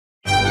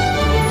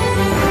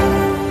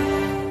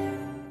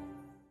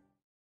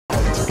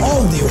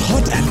new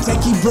hot and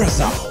techy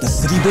Brezza, the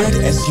Citybred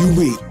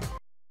SUV.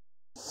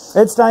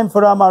 It's time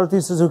for our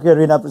Maruti Suzuki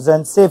Arena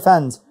presents Safe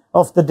Hands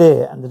of the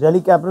Day. And the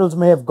Delhi Capitals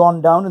may have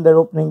gone down in their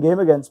opening game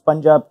against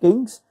Punjab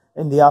Kings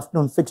in the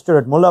afternoon fixture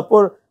at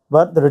Mullapur,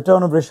 but the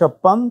return of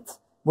Rishabh Pant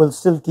will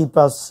still keep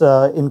us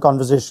in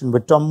conversation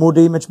with Tom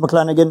Moody, Mitch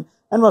McClenaghan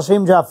and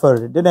Wasim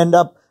Jaffer. It did end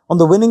up on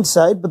the winning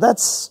side, but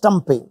that's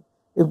stumping.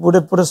 It would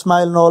have put a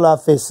smile on all our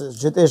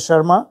faces. Jitesh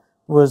Sharma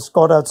was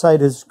caught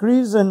outside his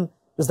crease, and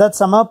does that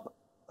sum up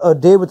a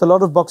day with a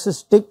lot of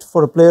boxes ticked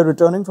for a player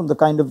returning from the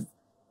kind of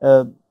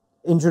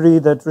injury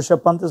that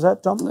Rishabh Pant has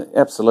had, Tom?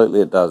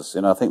 Absolutely, it does.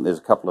 I think there's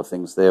a couple of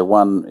things there.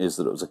 One is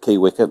that it was a key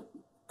wicket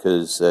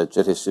because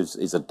Jitesh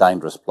is a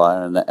dangerous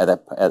player, and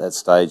at that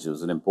stage it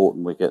was an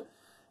important wicket.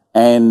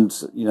 And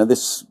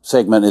this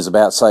segment is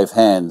about safe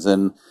hands,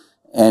 and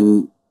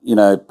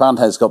Pant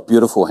has got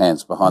beautiful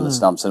hands behind the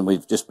stumps, and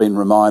we've just been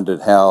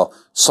reminded how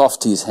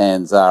soft his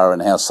hands are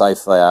and how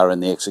safe they are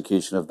in the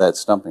execution of that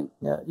stumping.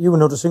 Yeah, you were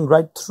noticing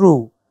right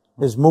through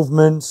his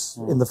movements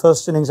in the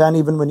first innings, and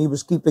even when he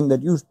was keeping,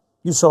 that you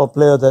saw a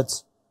player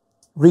that's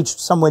reached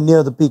somewhere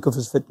near the peak of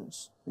his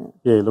fitness.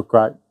 Yeah, he looked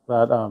great.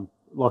 But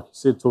like you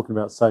said, talking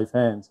about safe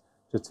hands,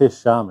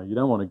 Jitesh Sharma, you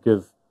don't want to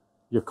give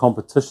your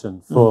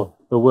competition for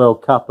the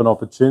World Cup an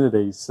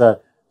opportunity. So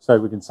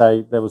we can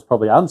say there was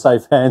probably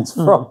unsafe hands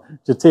from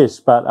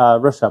Jitesh, but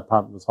Rishabh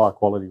Pant was high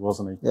quality,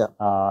 wasn't he? Yeah.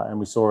 And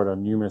we saw it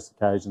on numerous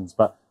occasions.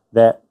 But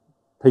that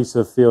piece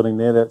of fielding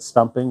there, that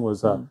stumping,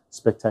 was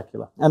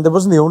spectacular. And there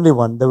wasn't the only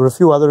one. There were a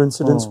few other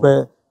incidents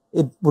where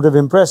it would have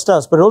impressed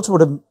us, but it also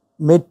would have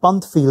made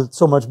Pant feel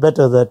so much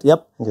better that,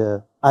 yep,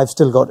 I've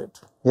still got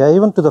it. Yeah,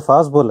 even to the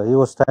fast bowler, he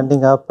was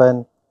standing up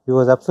and he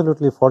was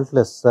absolutely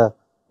faultless.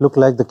 Looked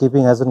like the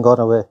keeping hasn't gone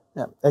away.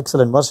 Yeah,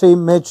 excellent.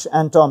 Wasim, Mitch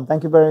and Tom,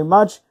 thank you very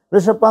much.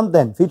 Rishabh Pant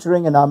then,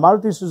 featuring in our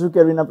Maruti Suzuki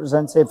Arena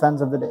presents Safe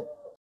Hands of the Day.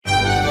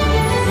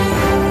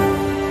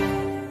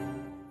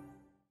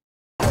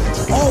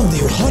 All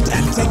new hot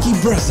and techy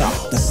Brezza,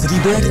 the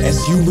Citybred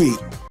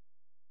SUV.